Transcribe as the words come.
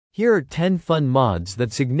Here are 10 fun mods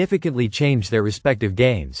that significantly change their respective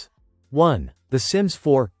games. 1. The Sims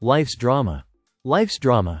 4: Life's Drama. Life's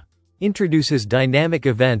Drama introduces dynamic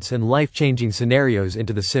events and life-changing scenarios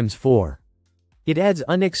into The Sims 4. It adds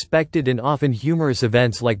unexpected and often humorous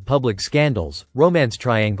events like public scandals, romance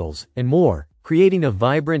triangles, and more, creating a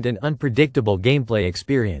vibrant and unpredictable gameplay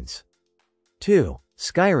experience. 2.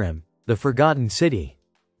 Skyrim: The Forgotten City.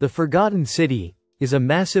 The Forgotten City is a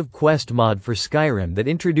massive quest mod for Skyrim that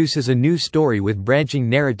introduces a new story with branching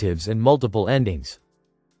narratives and multiple endings.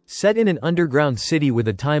 Set in an underground city with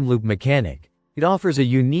a time loop mechanic, it offers a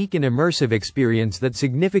unique and immersive experience that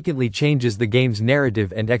significantly changes the game's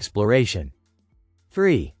narrative and exploration.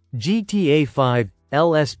 3. GTA 5: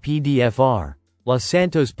 LSPDFR. Los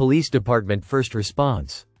Santos Police Department First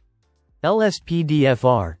Response.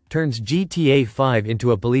 LSPDFR turns GTA 5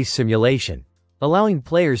 into a police simulation, allowing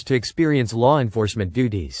players to experience law enforcement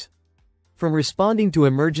duties. From responding to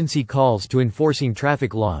emergency calls to enforcing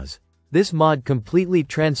traffic laws, this mod completely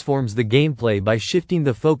transforms the gameplay by shifting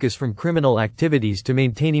the focus from criminal activities to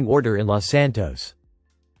maintaining order in Los Santos.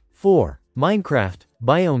 4. Minecraft: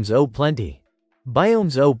 Biomes O' Plenty.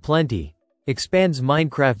 Biomes O' Plenty expands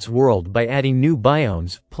Minecraft's world by adding new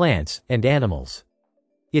biomes, plants, and animals.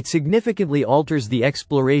 It significantly alters the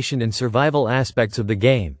exploration and survival aspects of the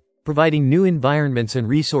game, providing new environments and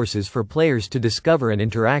resources for players to discover and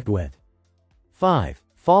interact with. 5.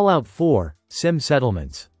 Fallout 4: Sim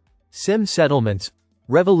Settlements. Sim Settlements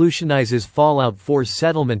revolutionizes Fallout 4's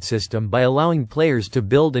settlement system by allowing players to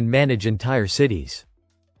build and manage entire cities.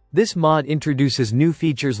 This mod introduces new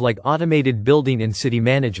features like automated building and city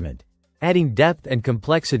management, adding depth and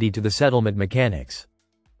complexity to the settlement mechanics.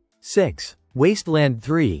 6. Wasteland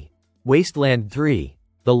 3. Wasteland 3: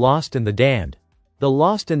 The Lost and the Damned. The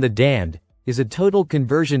Lost and the Damned is a total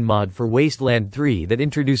conversion mod for Wasteland 3 that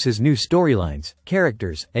introduces new storylines,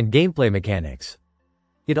 characters, and gameplay mechanics.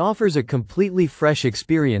 It offers a completely fresh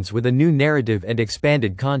experience with a new narrative and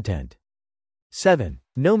expanded content. 7.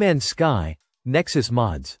 No Man's Sky: Nexus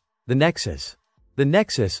Mods. The Nexus. The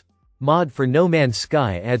Nexus mod for No Man's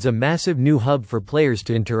Sky adds a massive new hub for players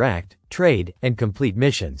to interact, trade, and complete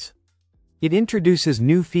missions. It introduces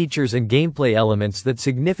new features and gameplay elements that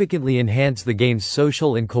significantly enhance the game's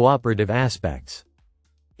social and cooperative aspects.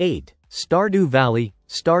 8. Stardew Valley: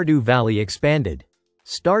 Stardew Valley Expanded.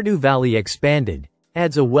 Stardew Valley Expanded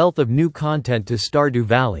adds a wealth of new content to Stardew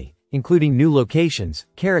Valley, including new locations,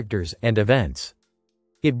 characters, and events.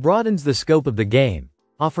 It broadens the scope of the game,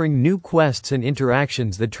 offering new quests and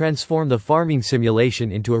interactions that transform the farming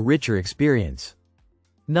simulation into a richer experience.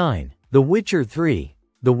 9. The Witcher 3.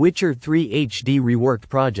 The Witcher 3 HD Reworked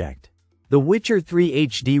Project. The Witcher 3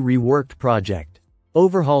 HD Reworked Project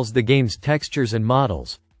overhauls the game's textures and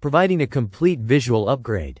models, providing a complete visual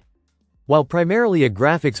upgrade. While primarily a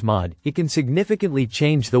graphics mod, it can significantly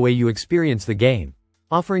change the way you experience the game,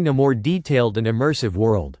 offering a more detailed and immersive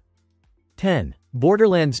world. 10.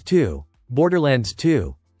 Borderlands 2. Borderlands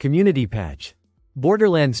 2 Community Patch.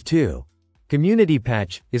 Borderlands 2 Community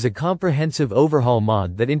Patch is a comprehensive overhaul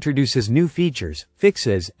mod that introduces new features,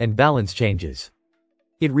 fixes, and balance changes.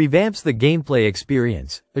 It revamps the gameplay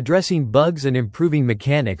experience, addressing bugs and improving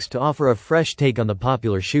mechanics to offer a fresh take on the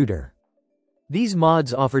popular shooter. These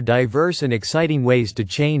mods offer diverse and exciting ways to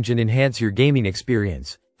change and enhance your gaming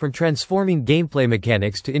experience, from transforming gameplay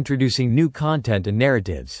mechanics to introducing new content and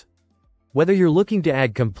narratives. Whether you're looking to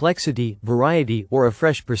add complexity, variety, or a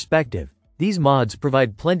fresh perspective, these mods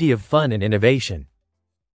provide plenty of fun and innovation.